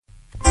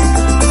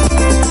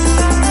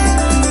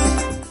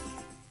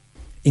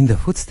in the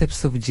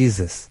footsteps of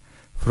Jesus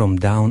from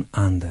down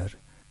under.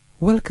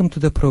 Welcome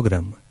to the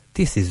program.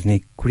 This is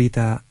Nick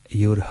Krita,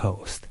 your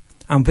host.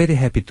 I'm very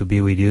happy to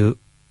be with you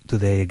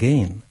today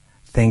again.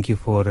 Thank you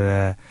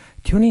for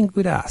tuning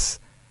with us.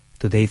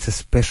 Today it's a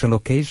special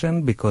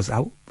occasion because,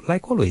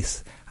 like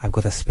always, I've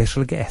got a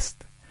special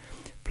guest.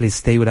 Please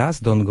stay with us,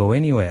 don't go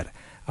anywhere.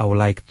 I would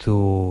like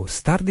to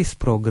start this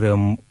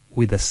program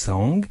with a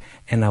song,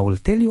 and I will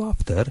tell you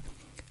after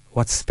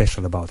what's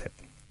special about it.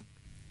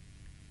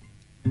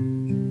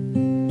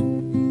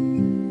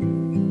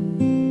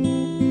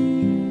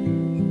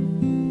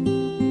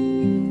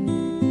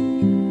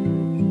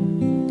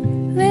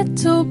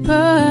 Little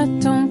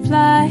bird, don't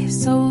fly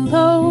so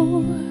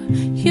low.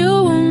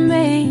 You were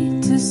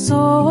made to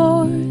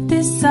soar,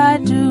 this I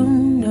do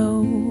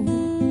know.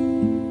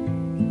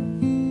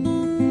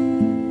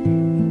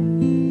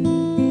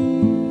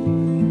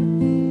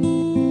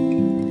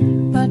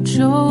 But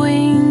your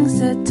wings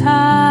are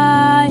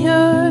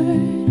tired,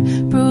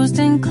 bruised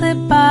and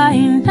clipped by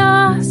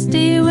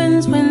nasty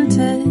winds.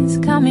 Winter's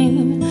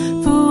coming,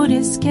 food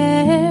is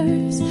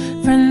scarce,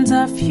 friends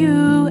are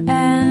few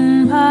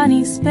and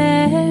money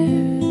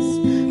spares.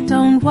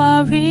 Don't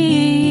worry,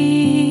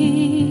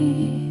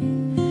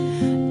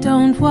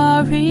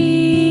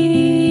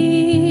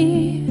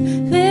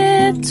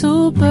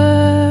 little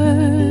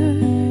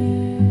bird.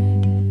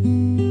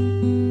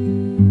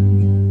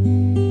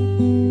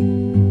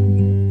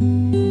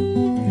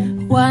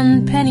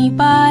 One penny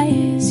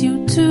buys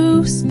you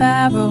 2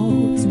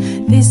 sparrows.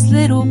 This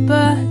little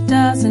bird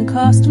doesn't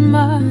cost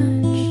much,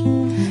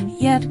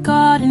 yet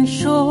God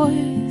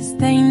ensures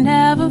they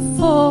never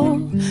fall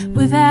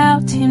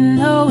without Him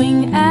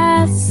knowing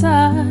as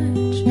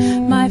such.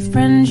 My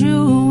friend,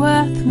 you're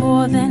worth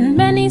more than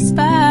many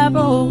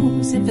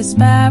sparrows. If a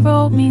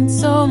sparrow means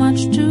so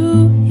much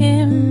to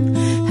Him,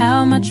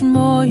 how much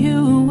more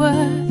you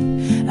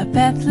worth? A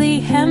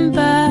Bethlehem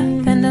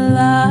birth and a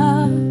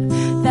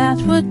love that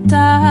would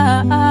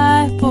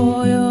die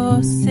for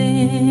your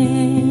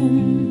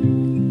sin.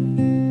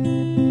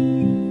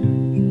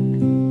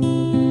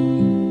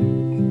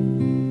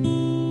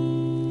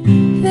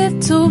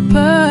 Little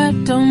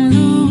bird, don't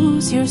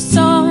lose your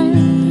song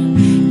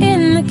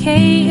in the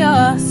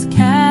chaos.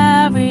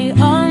 Carry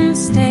on,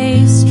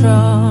 stay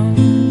strong.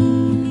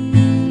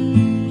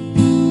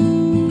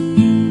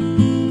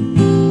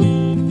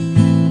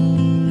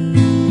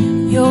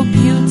 Your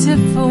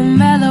beautiful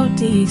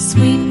melody,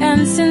 sweet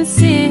and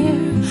sincere,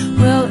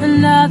 will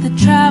another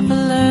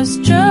traveler's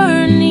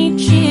journey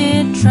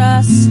cheer.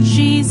 Trust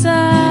Jesus,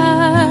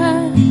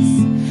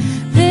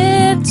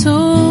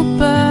 little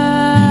bird.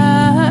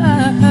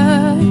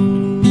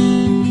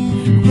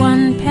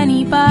 1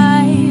 penny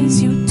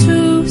buys you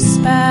 2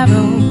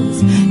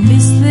 sparrows.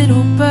 This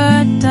little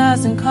bird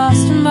doesn't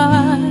cost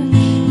much,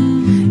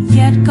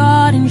 yet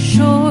God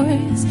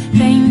ensures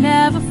they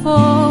never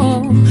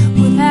fall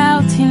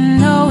without Him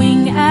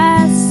knowing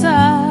as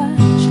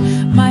such.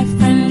 My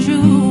friend,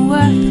 you're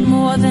worth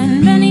more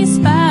than many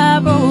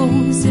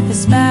sparrows. If a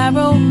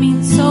sparrow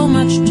means so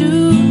much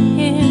to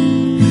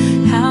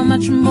Him, how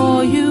much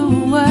more you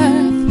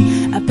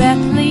worth? A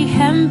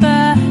Bethlehem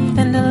birth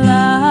and a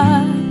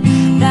love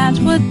that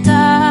would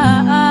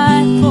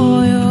die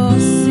for your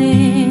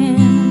sin.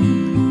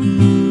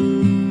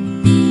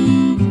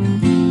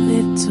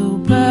 Little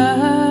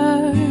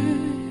bird,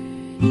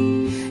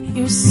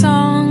 your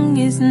song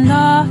is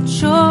not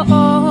your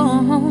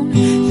own.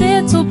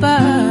 Little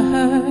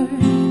bird,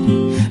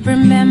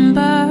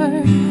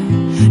 remember,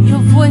 your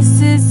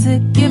voice is a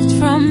gift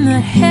from the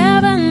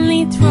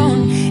heavenly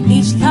throne.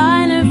 Each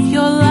line of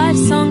your life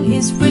song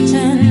is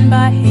written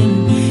by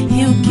Him.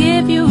 He'll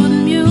give you the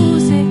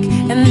music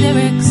and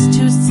lyrics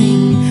to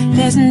sing.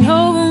 There's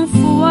no room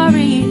for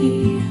worry,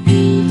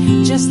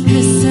 just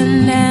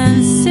listen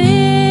and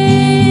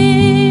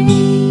sing.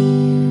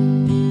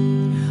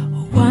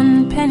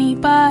 1 penny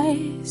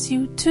buys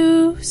you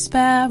 2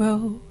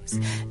 sparrows.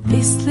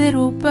 This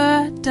little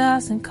bird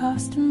doesn't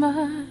cost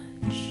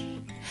much,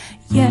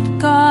 yet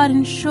God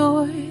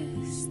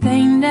ensures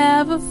they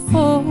never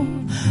fall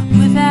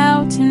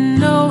without Him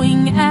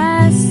knowing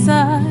as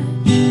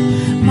such.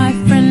 My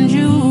friend,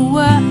 you're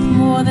worth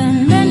more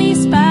than many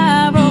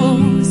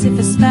sparrows. If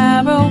a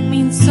sparrow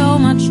means so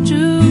much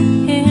to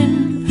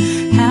Him,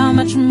 how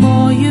much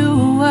more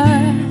you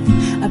worth?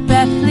 A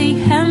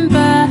Bethlehem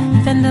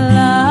birth and a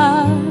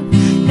love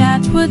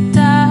that would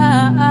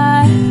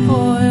die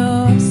for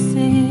your sin.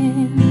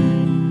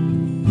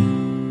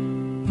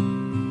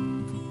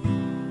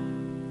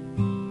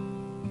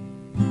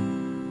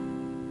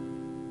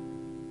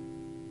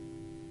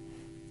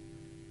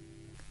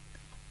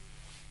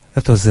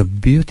 That was a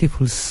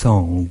beautiful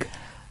song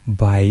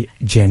by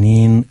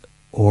Janine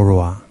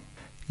Orwa.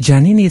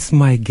 Janine is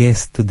my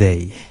guest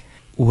today.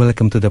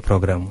 Welcome to the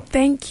program.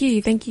 Thank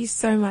you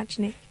so much,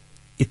 Nick.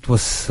 It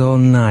was so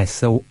nice,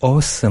 so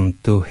awesome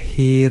to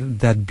hear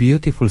that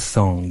beautiful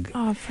song.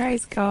 Oh,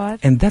 praise God.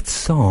 And that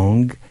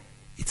song,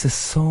 it's a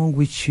song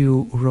which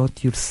you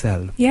wrote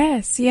yourself.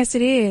 Yes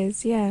it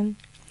is, yeah.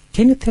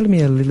 Can you tell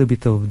me a little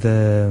bit of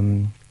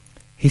the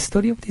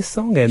history of this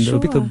song and a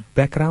bit Sure. of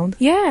background?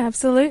 Yeah,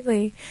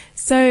 absolutely.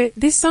 So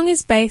this song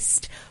is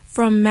based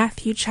from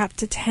Matthew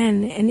chapter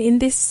 10, and in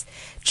this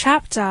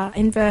chapter,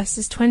 in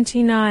verses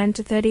 29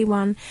 to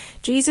 31,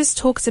 Jesus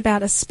talks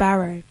about a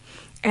sparrow,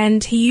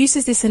 and he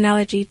uses this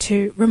analogy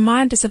to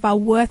remind us of our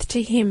worth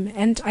to him,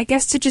 and I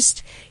guess to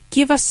just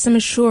give us some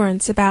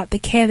assurance about the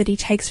care that he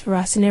takes for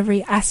us in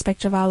every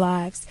aspect of our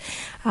lives.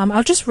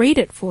 I'll just read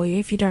it for you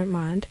if you don't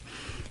mind.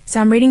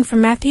 So I'm reading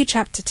from Matthew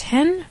chapter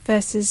 10,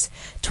 verses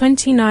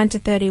 29 to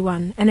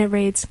 31, and it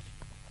reads,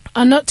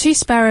 "Are not 2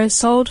 sparrows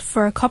sold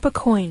for a copper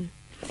coin?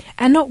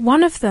 And not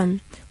one of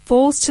them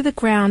falls to the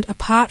ground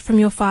apart from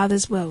your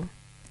Father's will.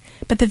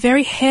 But the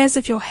very hairs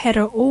of your head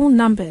are all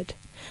numbered.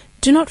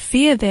 Do not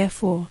fear,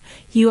 therefore,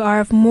 you are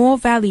of more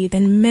value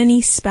than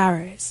many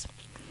sparrows."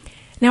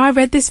 Now, I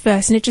read this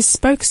verse and it just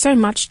spoke so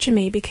much to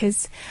me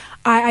because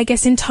I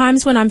guess in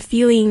times when I'm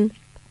feeling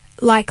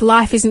like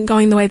life isn't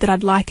going the way that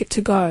I'd like it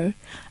to go,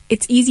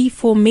 it's easy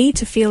for me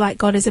to feel like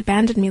God has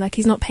abandoned me, like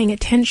he's not paying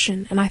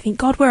attention. And I think,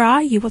 God, where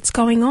are you? What's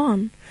going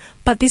on?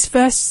 But this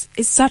verse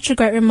is such a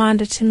great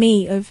reminder to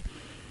me of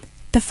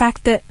the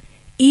fact that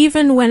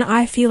even when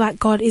I feel like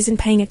God isn't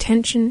paying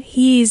attention,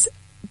 he is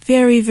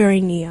very,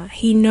 very near.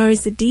 He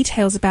knows the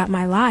details about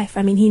my life.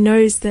 I mean, he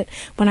knows that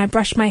when I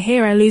brush my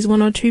hair, I lose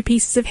 1 or 2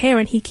 pieces of hair,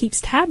 and he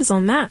keeps tabs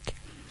on that.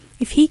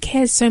 If he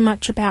cares so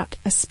much about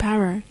a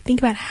sparrow,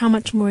 think about how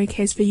much more he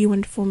cares for you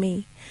and for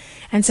me.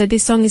 And so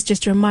this song is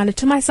just a reminder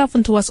to myself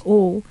and to us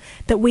all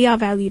that we are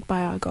valued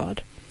by our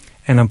God.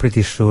 And I'm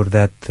pretty sure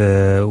that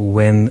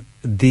when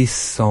this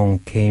song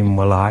came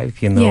alive,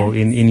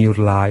 in your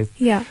life,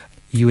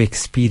 you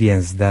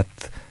experienced that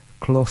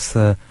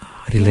closer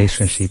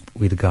relationship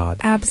with God.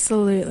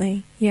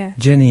 Absolutely, yeah.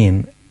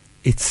 Janine,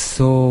 it's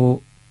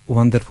so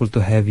wonderful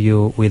to have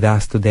you with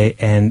us today,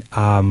 and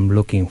I'm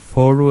looking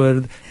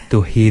forward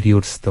to hear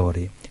your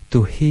story,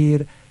 to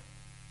hear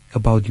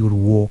about your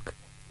walk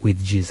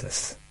with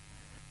Jesus.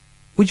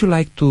 Would you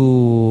like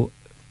to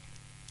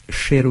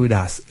share with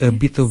us a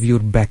bit of your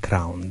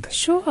background?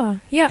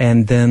 Sure, yeah.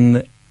 And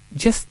then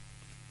just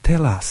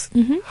tell us,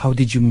 how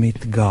did you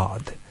meet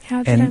God?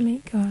 How did I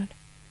meet God?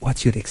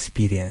 What's your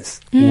experience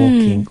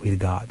walking with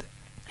God?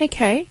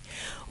 Okay.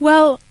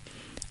 Well,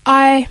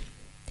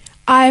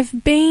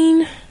 I've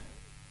been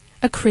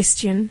a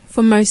Christian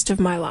for most of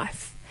my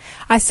life.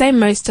 I say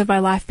most of my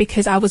life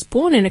because I was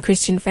born in a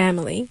Christian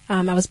family.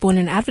 I was born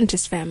in an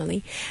Adventist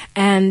family,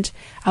 and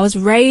I was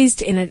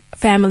raised in a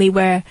family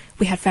where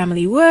we had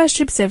family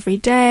worships every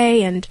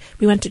day, and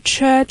we went to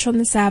church on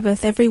the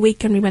Sabbath. Every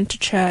weekend we went to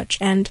church,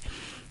 and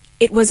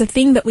it was a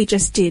thing that we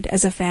just did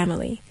as a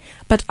family.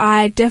 But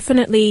I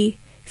definitely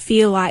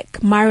feel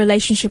like my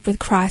relationship with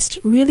Christ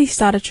really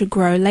started to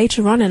grow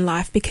later on in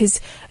life,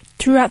 because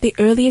throughout the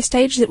earlier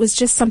stages it was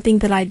just something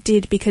that I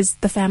did because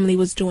the family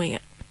was doing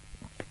it.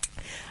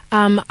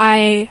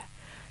 I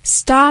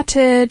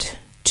started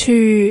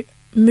to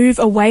move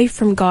away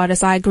from God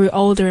as I grew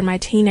older in my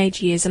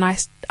teenage years, and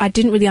I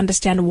didn't really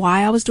understand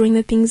why I was doing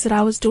the things that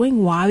I was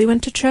doing, why we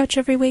went to church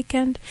every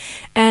weekend,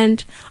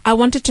 and I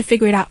wanted to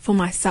figure it out for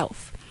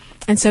myself.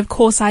 And so, of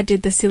course, I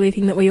did the silly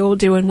thing that we all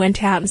do and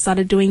went out and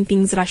started doing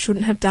things that I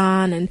shouldn't have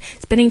done and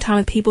spending time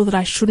with people that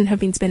I shouldn't have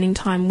been spending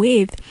time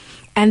with.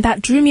 And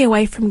that drew me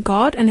away from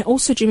God, and it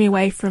also drew me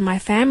away from my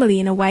family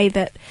in a way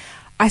that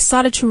I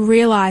started to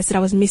realize that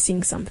I was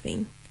missing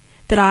something,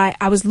 that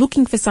I was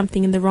looking for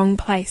something in the wrong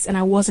place and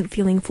I wasn't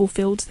feeling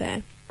fulfilled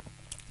there.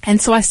 And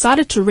so I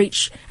started to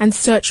reach and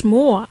search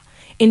more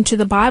into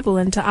the Bible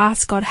and to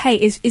ask God, hey,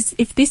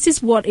 if this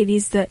is what it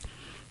is that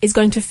is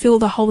going to fill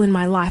the hole in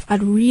my life,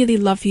 I'd really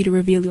love for you to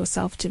reveal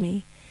yourself to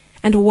me.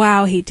 And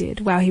wow, he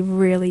did. Wow, he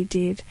really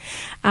did.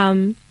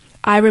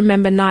 I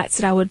remember nights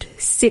that I would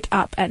sit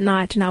up at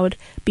night and I would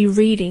be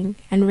reading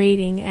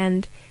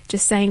and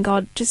just saying,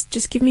 God,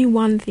 just give me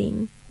one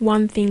thing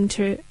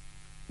to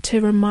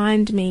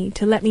remind me,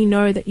 to let me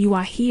know that you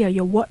are here,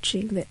 you're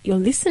watching, that you're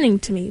listening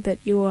to me, that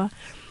you're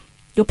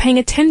paying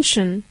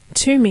attention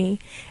to me.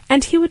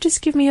 And he would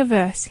just give me a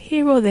verse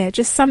here or there,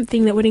 just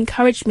something that would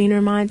encourage me and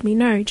remind me,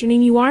 no,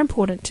 Janine, you are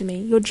important to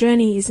me. Your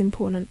journey is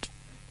important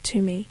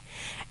to me.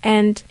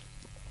 And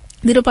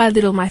little by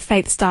little, my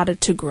faith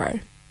started to grow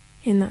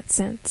in that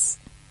sense.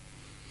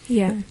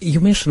 Yeah. You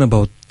mentioned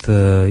about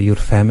your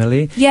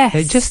family.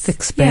 Yes. Just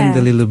expand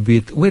a little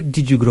bit. Where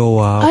did you grow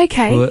up?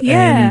 Okay,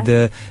 yeah.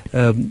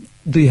 And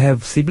do you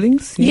have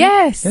siblings?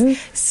 Yes. Yeah?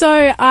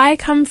 So I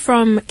come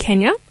from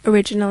Kenya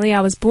originally.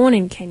 I was born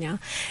in Kenya,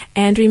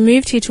 and we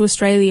moved here to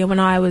Australia when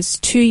I was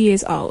 2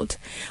 years old.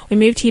 We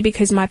moved here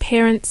because my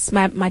parents,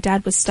 my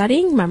dad was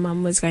studying, my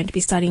mum was going to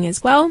be studying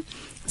as well.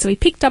 So we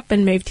picked up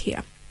and moved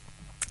here.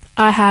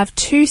 I have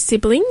 2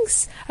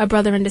 siblings, a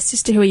brother and a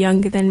sister who are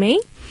younger than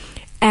me,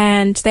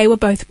 and they were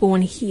both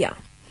born here.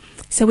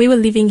 So we were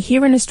living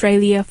here in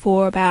Australia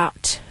for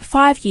about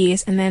 5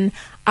 years, and then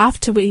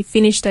after we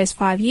finished those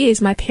 5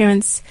 years, my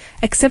parents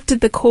accepted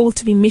the call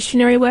to be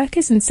missionary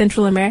workers in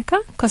Central America,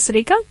 Costa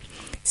Rica.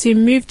 So we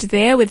moved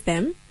there with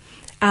them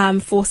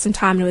for some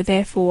time, and we were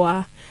there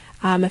for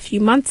a few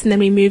months, and then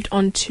we moved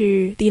on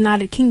to the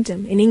United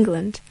Kingdom in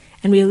England,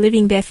 and we were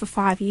living there for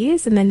 5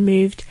 years, and then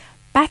moved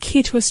back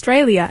here to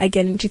Australia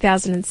again in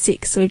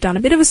 2006. So we've done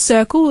a bit of a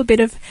circle, a bit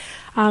of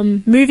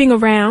moving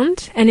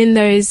around, and in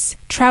those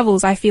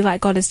travels I feel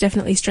like God has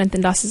definitely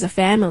strengthened us as a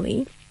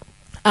family.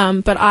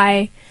 But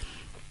I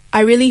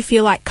really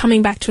feel like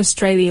coming back to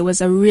Australia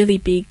was a really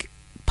big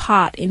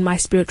part in my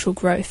spiritual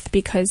growth,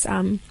 because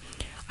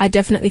I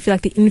definitely feel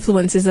like the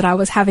influences that I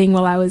was having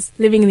while I was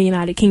living in the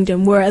United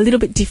Kingdom were a little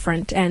bit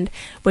different and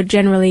were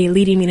generally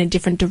leading me in a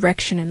different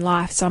direction in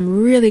life. So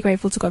I'm really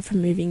grateful to God for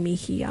moving me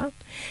here.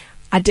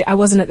 I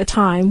wasn't at the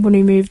time when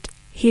we moved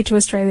here to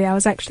Australia. I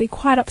was actually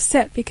quite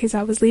upset because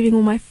I was leaving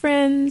all my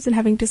friends and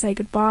having to say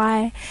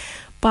goodbye.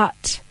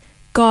 But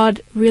God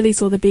really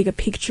saw the bigger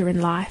picture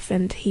in life,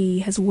 and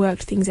He has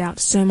worked things out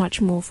so much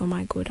more for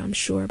my good. I'm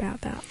sure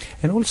about that.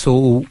 And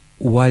also,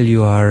 while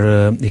you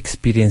are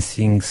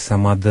experiencing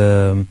some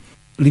other,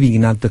 living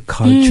in other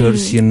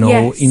cultures,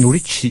 yes.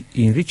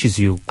 enriches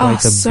you quite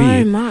a bit.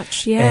 So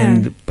much, yeah.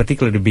 And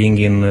particularly being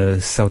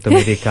in South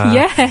America,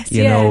 yes,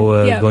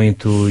 going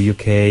to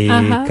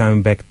UK,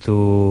 coming back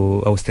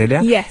to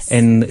Australia. Yes.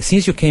 And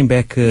since you came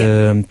back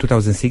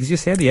 2006, you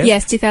said, yes?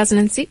 Yes,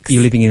 2006.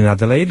 You're living in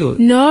Adelaide?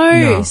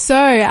 No. So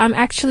I'm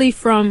actually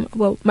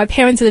my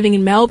parents are living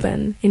in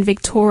Melbourne, in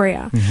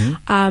Victoria.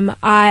 Mm-hmm.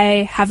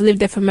 I have lived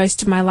there for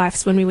most of my life.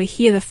 So when we were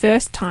here the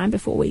first time,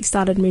 before we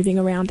started moving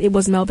around, it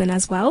was Melbourne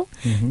as well.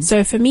 Mm-hmm.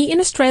 So for me in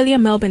Australia,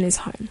 Melbourne is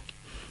home.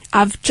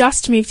 I've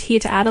just moved here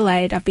to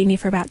Adelaide. I've been here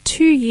for about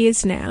 2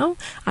 years now.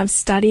 I'm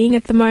studying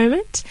at the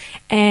moment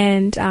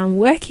and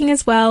working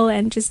as well,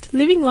 and just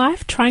living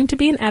life, trying to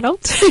be an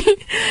adult.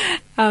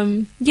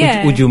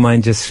 Would you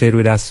mind just share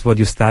with us what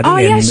you study? Oh,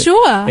 yeah,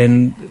 sure.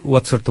 And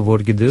what sort of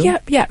work you do?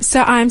 Yep.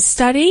 So I'm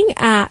studying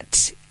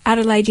at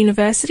Adelaide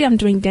University. I'm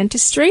doing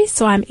dentistry.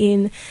 So I'm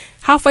in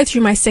halfway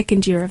through my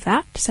second year of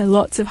that. So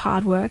lots of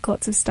hard work,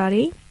 lots of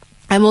study.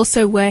 I'm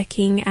also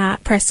working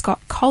at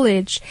Prescott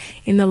College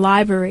in the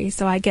library,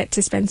 so I get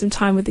to spend some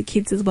time with the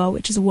kids as well,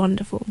 which is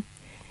wonderful.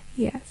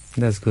 Yes.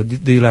 That's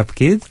good. Do you love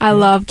kids? I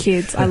love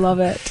kids. I love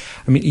it.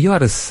 I mean, you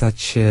are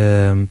such,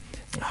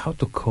 how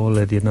to call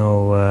it,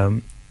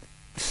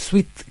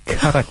 sweet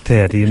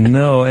character,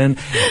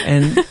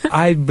 and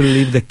I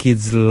believe the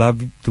kids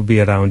love to be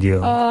around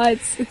you. Oh,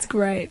 it's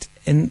great.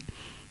 And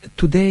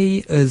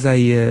today, as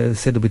I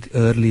said a bit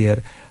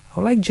earlier, I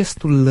would like just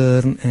to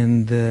learn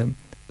and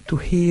to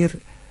hear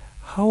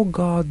how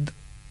God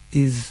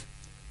is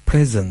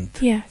present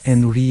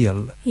and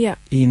real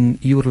in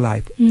your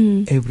life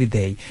every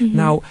day. Mm-hmm.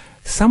 Now,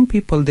 some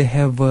people, they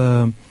have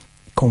a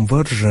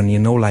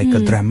conversion, like a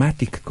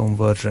dramatic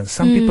conversion.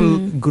 Some people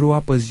grew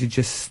up, as you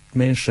just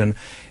mentioned,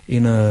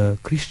 in a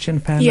Christian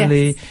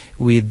family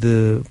with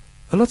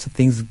lots of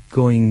things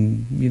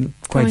going,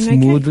 quite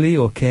smoothly,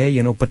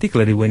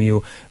 particularly when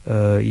your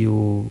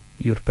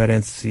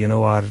parents,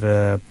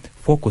 are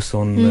focused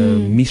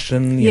on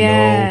mission,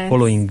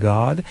 following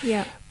God.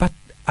 Yeah. But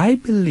I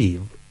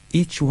believe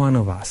each one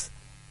of us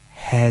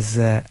has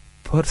a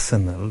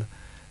personal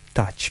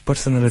touch,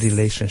 personal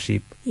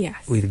relationship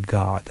with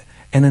God,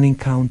 and an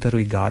encounter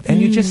with God.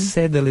 And you just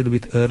said a little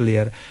bit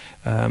earlier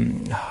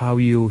how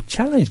you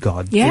challenge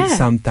God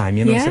sometime,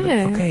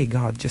 said, okay,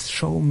 God, just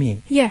show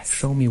me. Yes.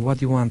 Show me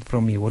what you want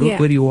from me,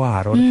 where you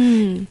are. Or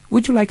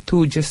would you like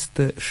to just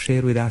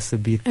share with us a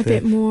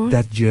bit more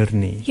that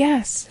journey?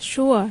 Yes,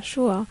 sure.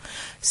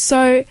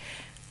 So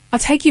I'll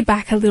take you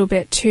back a little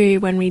bit to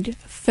when we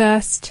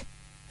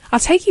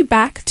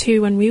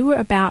were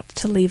about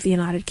to leave the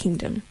United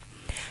Kingdom.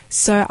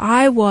 So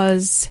I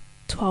was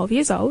 12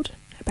 years old,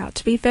 about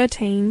to be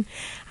 13,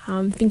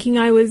 thinking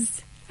I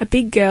was a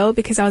big girl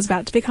because I was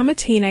about to become a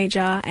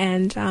teenager,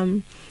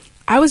 and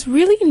I was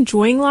really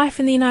enjoying life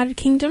in the United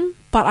Kingdom,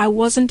 but I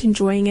wasn't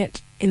enjoying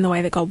it in the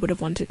way that God would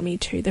have wanted me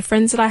to. The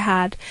friends that I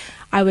had,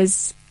 I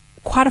was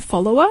quite a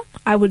follower.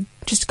 I would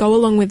just go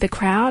along with the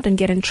crowd and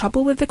get in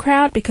trouble with the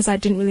crowd because I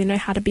didn't really know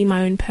how to be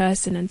my own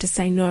person and to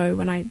say no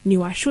when I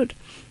knew I should.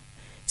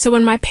 So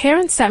when my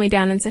parents sat me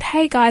down and said,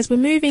 hey guys, we're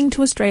moving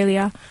to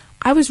Australia,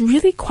 I was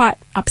really quite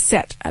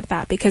upset at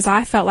that because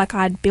I felt like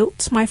I'd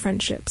built my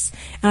friendships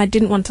and I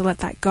didn't want to let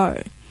that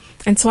go.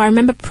 And so I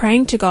remember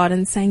praying to God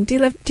and saying,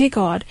 dear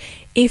God,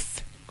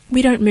 if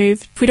we don't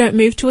move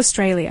to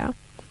Australia,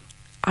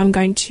 I'm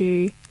going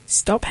to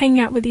stop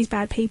hanging out with these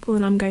bad people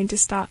and I'm going to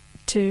start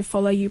to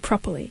follow you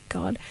properly,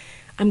 God.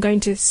 I'm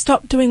going to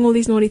stop doing all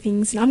these naughty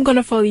things and I'm going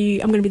to follow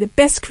you. I'm going to be the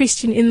best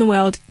Christian in the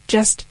world.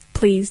 Just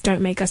please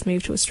don't make us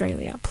move to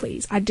Australia,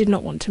 please. I did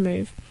not want to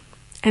move.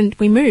 And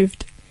we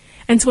moved.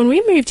 And so when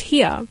we moved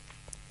here,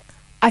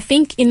 I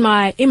think in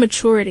my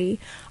immaturity,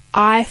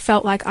 I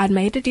felt like I'd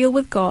made a deal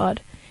with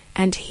God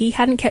and He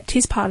hadn't kept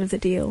His part of the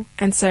deal.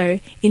 And so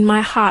in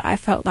my heart, I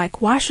felt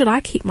like, why should I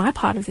keep my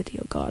part of the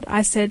deal, God?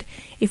 I said,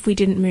 if we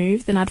didn't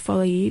move, then I'd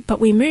follow you. But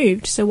we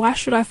moved, so why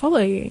should I follow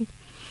you?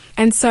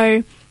 And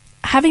so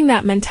having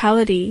that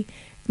mentality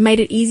made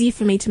it easy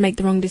for me to make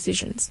the wrong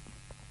decisions.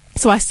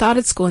 So I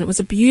started school, and it was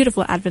a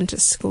beautiful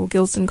Adventist school,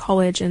 Gilston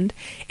College, and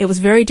it was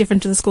very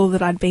different to the school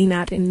that I'd been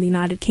at in the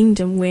United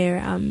Kingdom,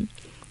 where,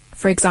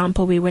 for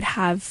example, we would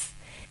have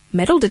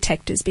metal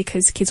detectors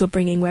because kids were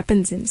bringing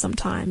weapons in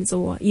sometimes,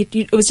 or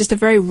it was just a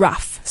very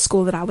rough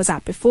school that I was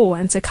at before.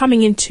 And so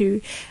coming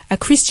into a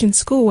Christian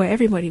school where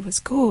everybody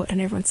was good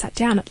and everyone sat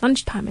down at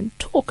lunchtime and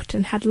talked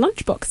and had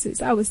lunch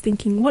boxes, I was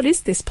thinking, what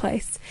is this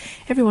place?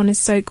 Everyone is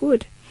so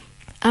good.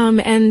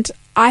 And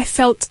I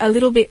felt a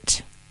little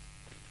bit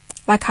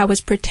like I was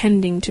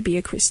pretending to be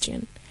a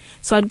Christian.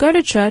 So I'd go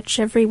to church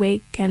every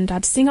week and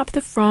I'd sing up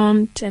the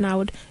front and I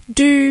would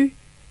do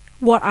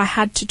what I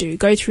had to do,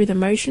 go through the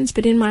motions,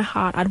 but in my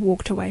heart I'd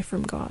walked away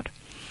from God.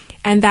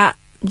 And that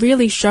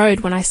really showed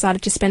when I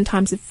started to spend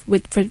time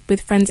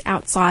with friends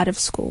outside of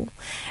school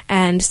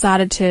and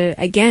started to,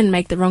 again,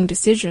 make the wrong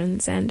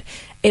decisions. And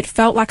it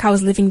felt like I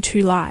was living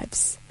two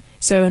lives.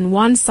 So on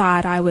one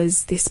side, I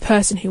was this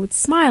person who would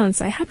smile and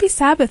say, "Happy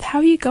Sabbath, how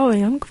are you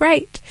going? I'm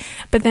great."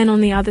 But then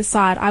on the other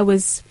side, I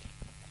was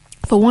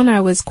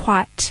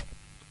quite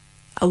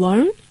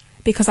alone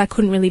because I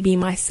couldn't really be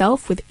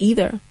myself with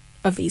either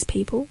of these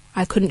people.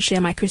 I couldn't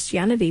share my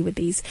Christianity with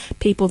these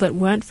people that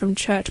weren't from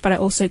church, but I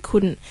also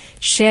couldn't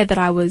share that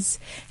I was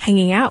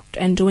hanging out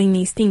and doing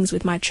these things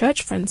with my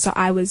church friends. So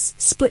I was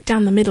split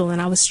down the middle,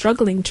 and I was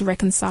struggling to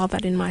reconcile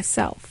that in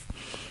myself.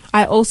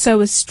 I also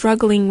was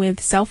struggling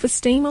with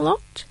self-esteem a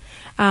lot.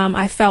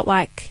 I felt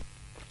like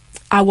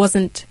I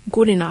wasn't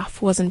good enough,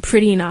 wasn't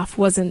pretty enough,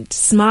 wasn't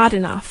smart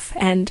enough,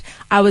 and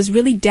I was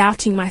really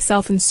doubting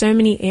myself in so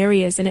many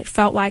areas, and it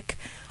felt like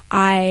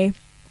I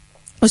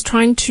was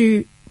trying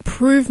to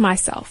prove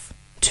myself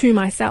to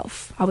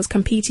myself. I was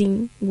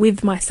competing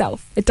with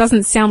myself. It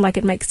doesn't sound like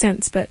it makes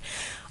sense, but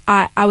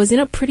I was in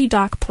a pretty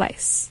dark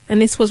place.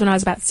 And this was when I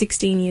was about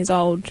 16 years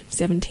old,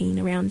 17,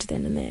 around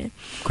then and there.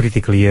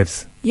 Critical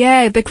years.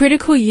 Yeah, the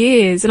critical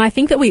years. And I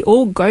think that we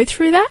all go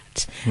through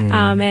that.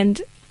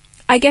 And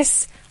I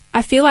guess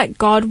I feel like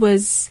God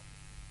was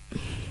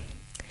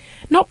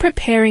not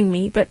preparing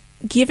me, but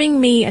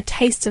giving me a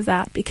taste of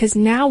that, because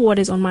now what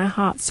is on my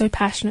heart so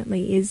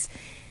passionately is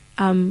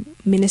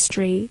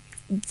ministry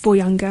for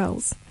young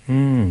girls.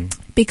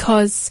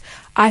 Because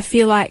I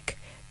feel like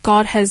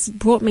God has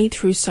brought me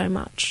through so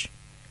much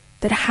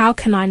that how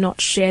can I not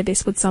share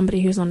this with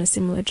somebody who's on a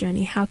similar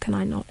journey? How can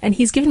I not? And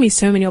he's given me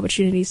so many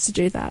opportunities to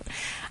do that.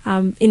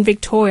 In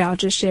Victoria, I'll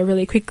just share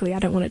really quickly. I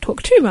don't want to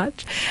talk too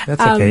much.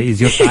 That's okay.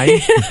 Is your time?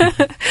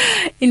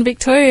 In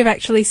Victoria, we've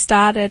actually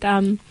started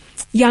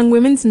young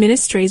women's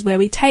ministries where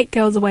we take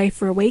girls away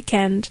for a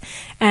weekend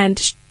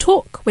and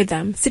talk with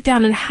them, sit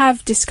down and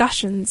have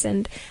discussions,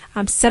 and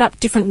set up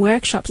different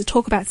workshops to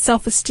talk about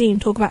self-esteem,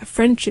 talk about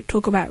friendship,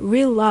 talk about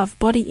real love,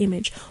 body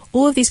image,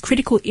 all of these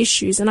critical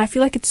issues. And I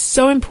feel like it's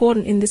so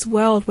important in this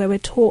world where we're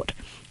taught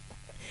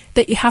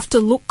that you have to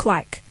look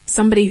like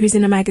somebody who's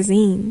in a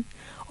magazine,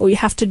 or you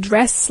have to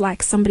dress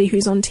like somebody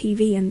who's on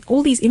TV, and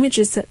all these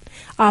images that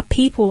our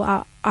people,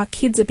 our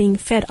kids are being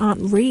fed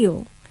aren't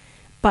real.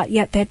 But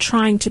yet they're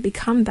trying to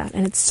become that,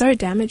 and it's so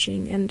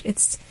damaging, and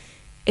it's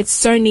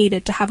so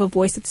needed to have a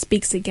voice that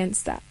speaks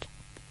against that.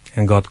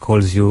 And God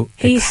calls you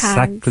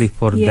exactly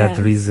for that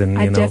reason,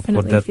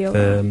 for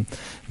that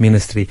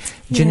ministry.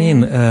 Yeah.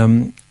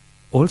 Janine,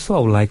 also I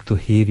would like to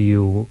hear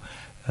you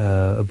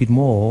a bit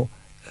more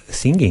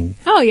singing.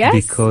 Oh, yes.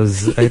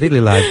 Because I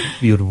really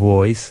like your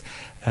voice.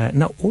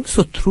 Now,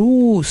 also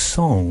through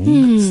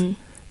songs,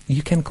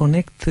 you can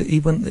connect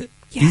even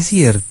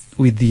easier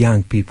with the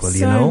young people,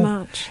 so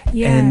much,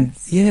 yes. And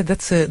yeah,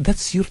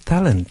 that's your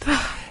talent.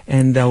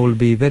 And I will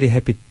be very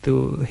happy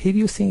to hear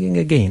you singing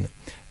again.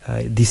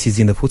 This is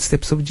In the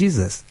Footsteps of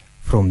Jesus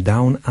from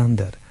Down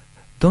Under.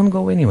 Don't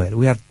go anywhere.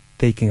 We are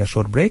taking a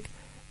short break,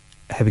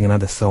 having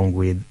another song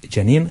with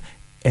Janine,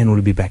 and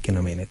we'll be back in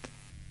a minute.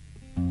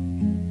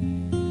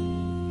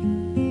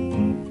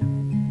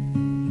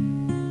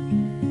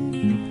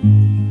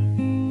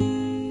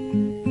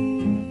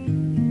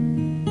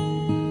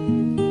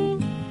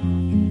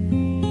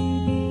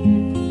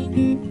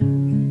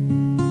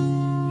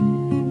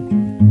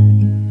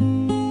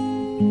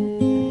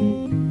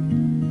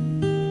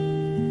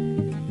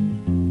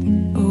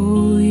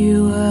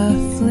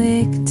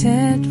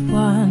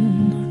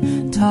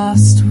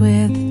 Tossed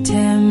with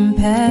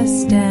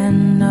tempest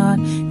and not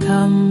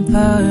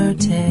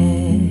comforted,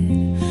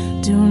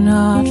 do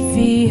not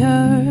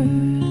fear,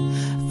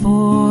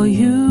 for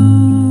you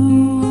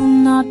will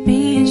not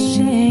be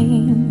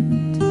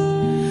ashamed.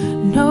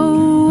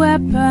 No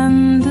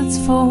weapon that's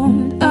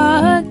formed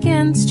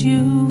against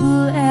you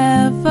will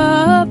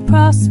ever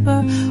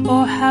prosper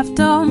or have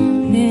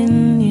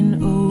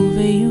dominion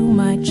over you,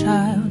 my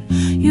child.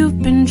 You've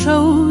been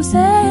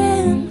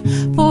chosen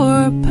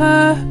for a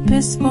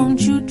purpose,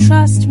 won't you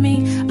trust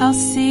me? I'll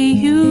see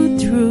you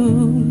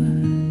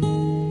through.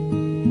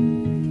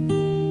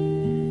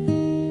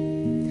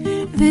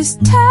 This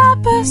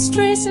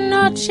tapestry's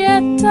not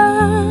yet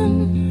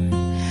done.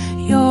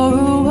 You're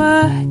a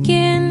work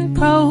in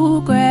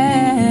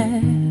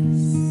progress.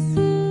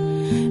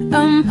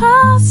 A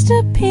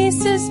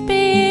masterpiece is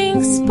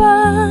being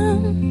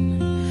spun.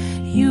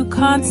 You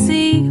can't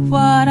see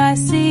what I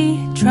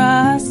see,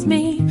 trust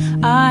me,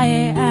 I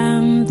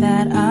am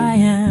that I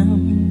am.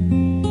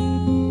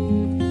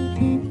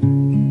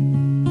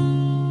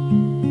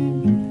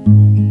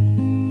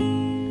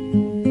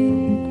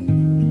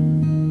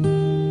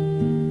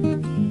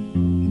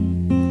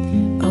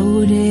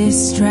 Oh,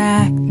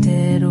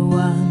 distracted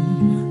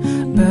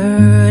one,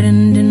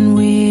 burdened and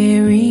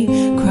weary,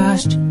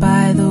 crushed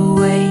by the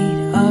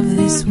weight of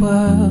this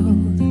world.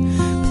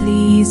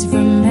 Please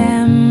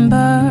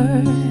remember,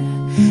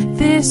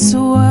 this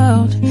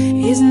world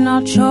is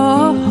not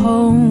your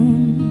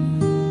home.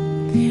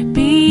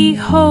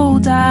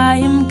 Behold, I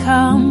am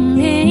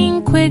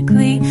coming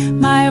quickly,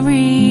 my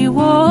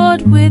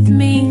reward with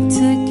me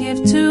to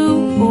give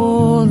to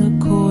all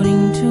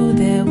according to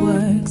their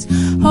works.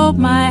 Hold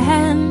my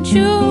hand,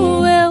 you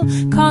will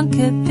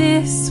conquer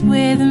this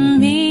with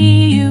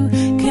me. You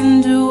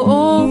can do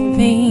all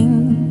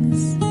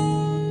things.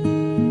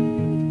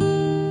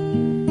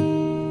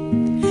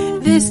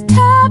 This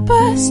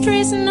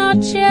tapestry's not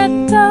yet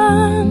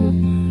done.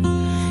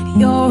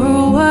 You're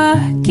a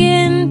work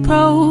in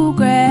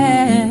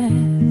progress.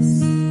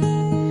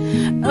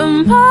 A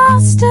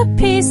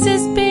masterpiece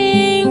is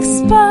being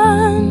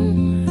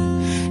spun.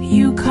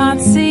 You can't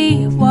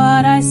see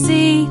what I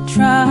see,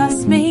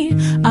 trust me,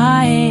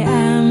 I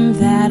am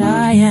that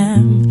I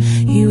am.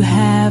 You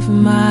have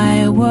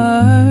my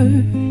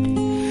word.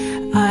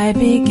 I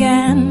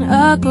began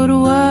a good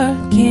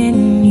work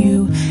in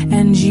you,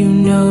 and you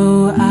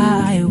know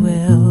I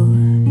will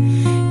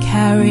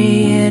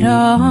carry it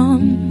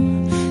on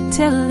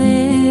till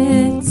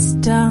it's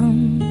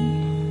done.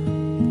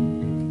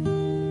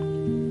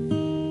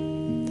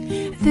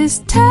 This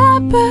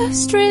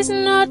tapestry's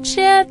not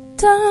yet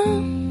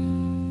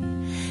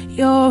done.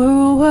 You're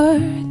a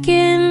work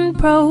in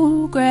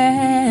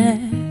progress.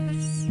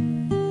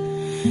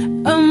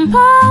 A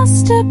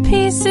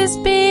masterpiece is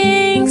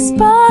being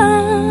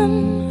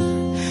spun.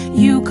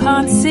 You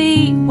can't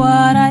see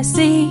what I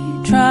see,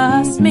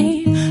 trust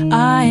me,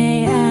 I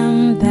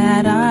am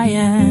that I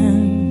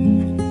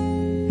am.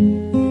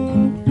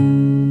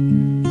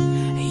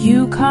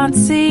 You can't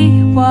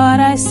see what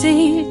I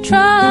see,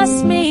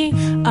 trust me,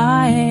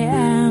 I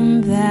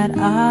am that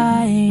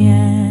I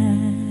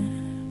am.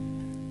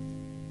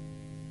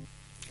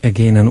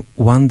 Again, a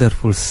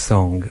wonderful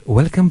song.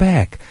 Welcome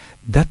back.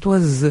 That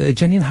was,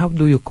 Janine, how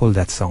do you call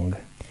that song?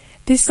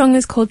 This song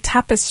is called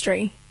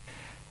Tapestry.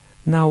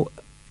 Now,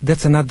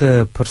 that's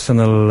another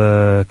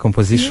personal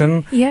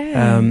composition.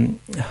 Yeah.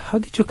 How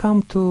did you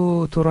come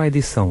to write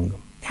this song?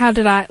 How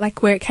did I,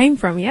 where it came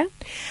from, yeah?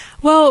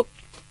 Well,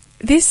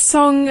 this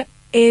song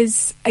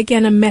is,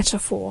 again, a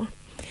metaphor.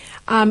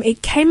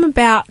 It came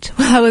about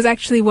while I was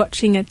actually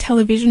watching a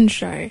television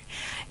show.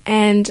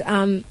 And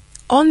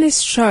on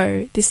this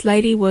show, this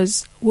lady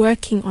was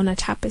working on a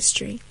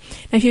tapestry.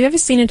 Now, if you've ever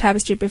seen a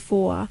tapestry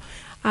before,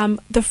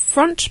 the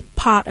front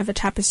part of a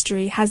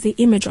tapestry has the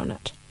image on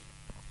it.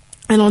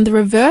 And on the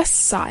reverse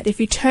side, if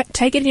you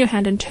take it in your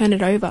hand and turn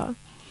it over,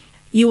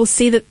 you will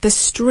see that the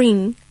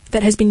string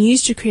that has been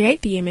used to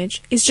create the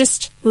image is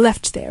just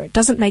left there. It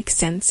doesn't make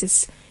sense.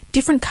 It's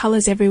different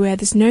colours everywhere.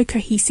 There's no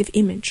cohesive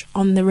image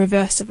on the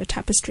reverse of a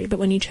tapestry. But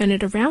when you turn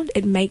it around,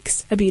 it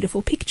makes a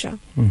beautiful picture.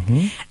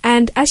 Mm-hmm.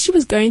 And as she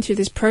was going through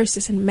this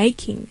process and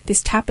making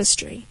this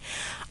tapestry,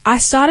 I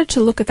started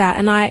to look at that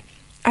and I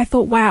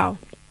thought, wow,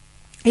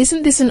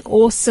 isn't this an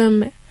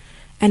awesome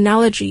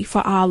analogy for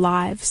our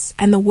lives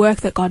and the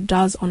work that God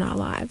does on our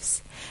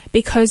lives?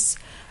 Because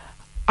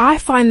I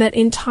find that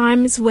in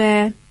times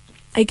where,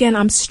 again,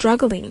 I'm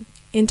struggling,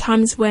 in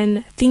times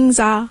when things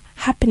are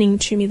happening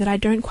to me that I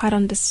don't quite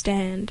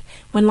understand,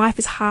 when life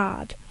is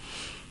hard,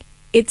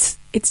 it's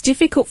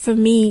difficult for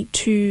me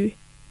to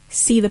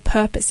see the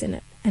purpose in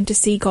it and to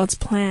see God's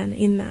plan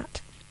in that.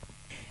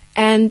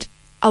 And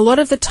a lot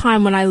of the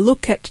time when I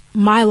look at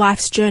my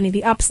life's journey,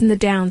 the ups and the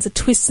downs, the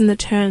twists and the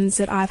turns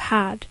that I've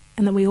had,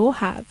 and that we all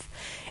have,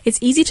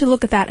 it's easy to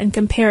look at that and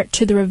compare it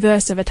to the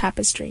reverse of a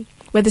tapestry,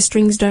 where the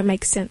strings don't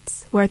make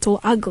sense, where it's all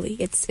ugly.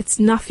 It's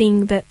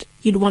nothing that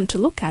you'd want to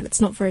look at.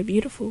 It's not very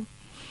beautiful.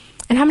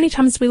 And how many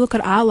times do we look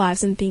at our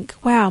lives and think,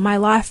 wow, my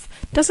life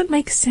doesn't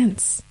make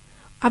sense.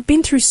 I've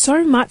been through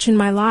so much in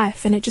my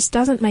life and it just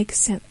doesn't make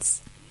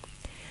sense.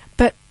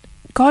 But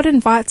God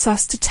invites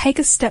us to take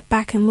a step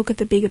back and look at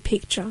the bigger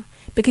picture,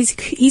 because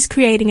He's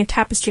creating a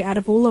tapestry out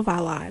of all of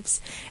our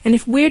lives. And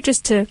if we're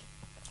just to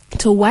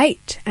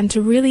wait and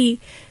to really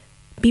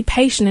be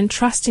patient and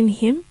trust in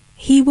Him,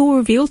 He will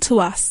reveal to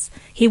us.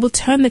 He will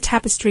turn the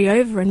tapestry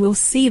over and we'll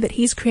see that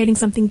He's creating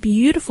something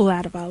beautiful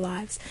out of our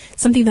lives,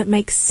 something that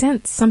makes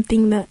sense,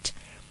 something that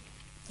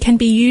can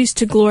be used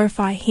to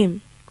glorify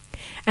Him.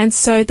 And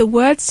so the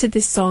words to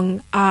this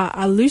song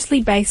are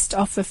loosely based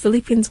off of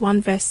Philippians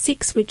 1 verse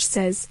 6, which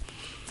says,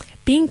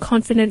 being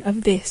confident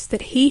of this,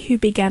 that He who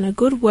began a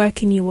good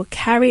work in you will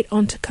carry it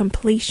on to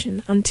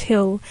completion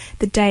until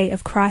the day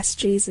of Christ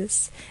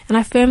Jesus. And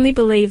I firmly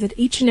believe that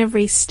each and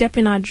every step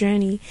in our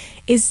journey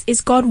is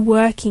God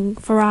working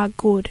for our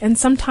good. And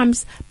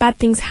sometimes bad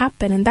things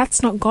happen, and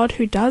that's not God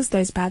who does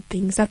those bad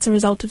things. That's a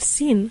result of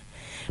sin.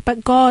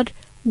 But God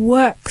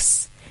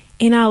works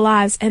in our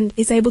lives and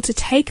is able to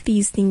take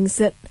these things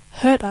that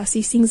hurt us,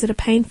 these things that are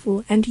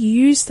painful, and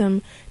use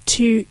them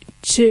to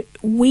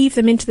weave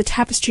them into the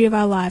tapestry of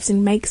our lives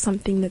and make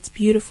something that's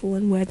beautiful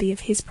and worthy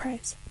of His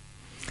praise.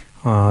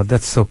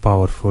 That's so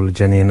powerful,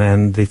 Janine,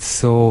 and it's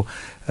so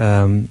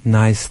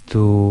nice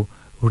to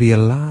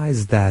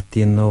realize that,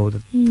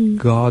 that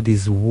God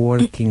is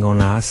working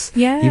on us,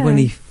 even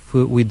if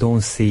we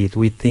don't see it.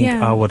 We think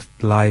our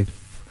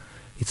life,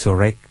 it's a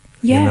wreck,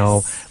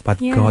 but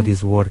God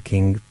is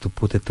working to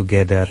put it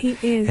together. He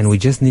is. And we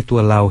just need to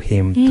allow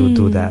Him to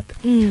do that.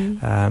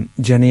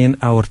 Janine,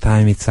 our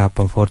time is up,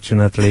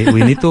 unfortunately.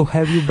 We need to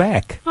have you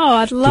back. Oh,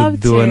 I'd love to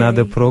do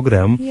another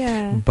program.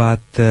 Yeah.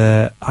 But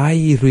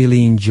I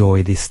really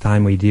enjoy this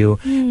time with you.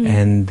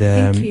 And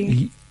thank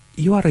you.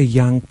 You are a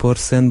young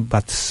person,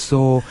 but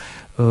so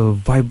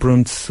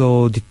vibrant,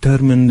 so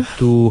determined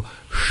to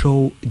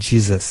show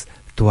Jesus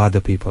to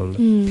other people.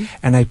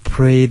 And I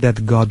pray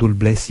that God will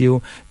bless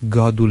you.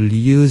 God will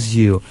use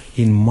you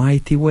in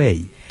mighty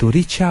way to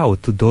reach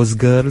out to those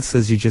girls,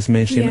 as you just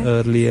mentioned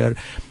earlier,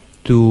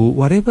 to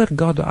whatever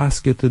God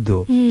asks you to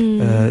do,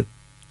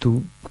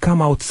 to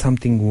come out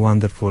something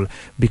wonderful,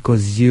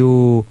 because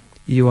you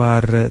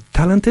are a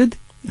talented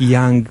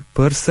young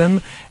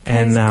person,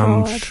 and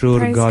I'm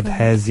sure God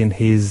has in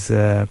His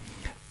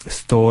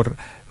store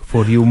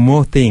for you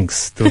more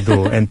things to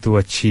do and to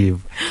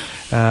achieve.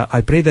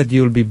 I pray that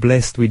you'll be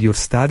blessed with your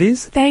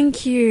studies.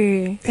 Thank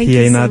you. Thank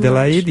here you in so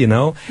Adelaide,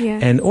 much.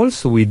 And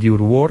also with your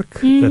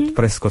work at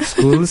Prescott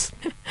Schools.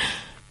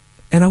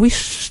 And I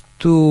wish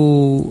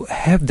to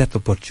have that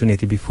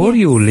opportunity before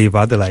you leave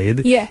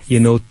Adelaide,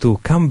 to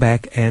come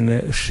back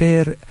and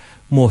share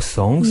more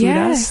songs with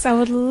us. Yes, I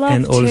would love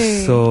and to. And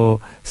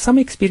also some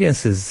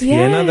experiences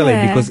here in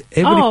Adelaide, because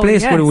every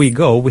place where we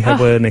go, we have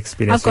an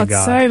experience with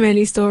God. I've got so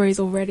many stories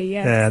already,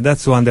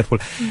 that's wonderful.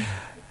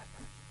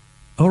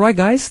 All right,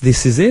 guys,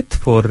 this is it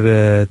for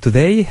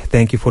today.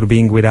 Thank you for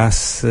being with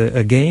us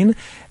again.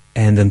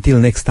 And until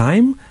next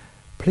time,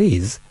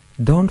 please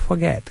don't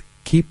forget,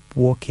 keep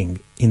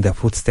walking in the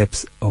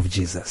footsteps of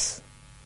Jesus.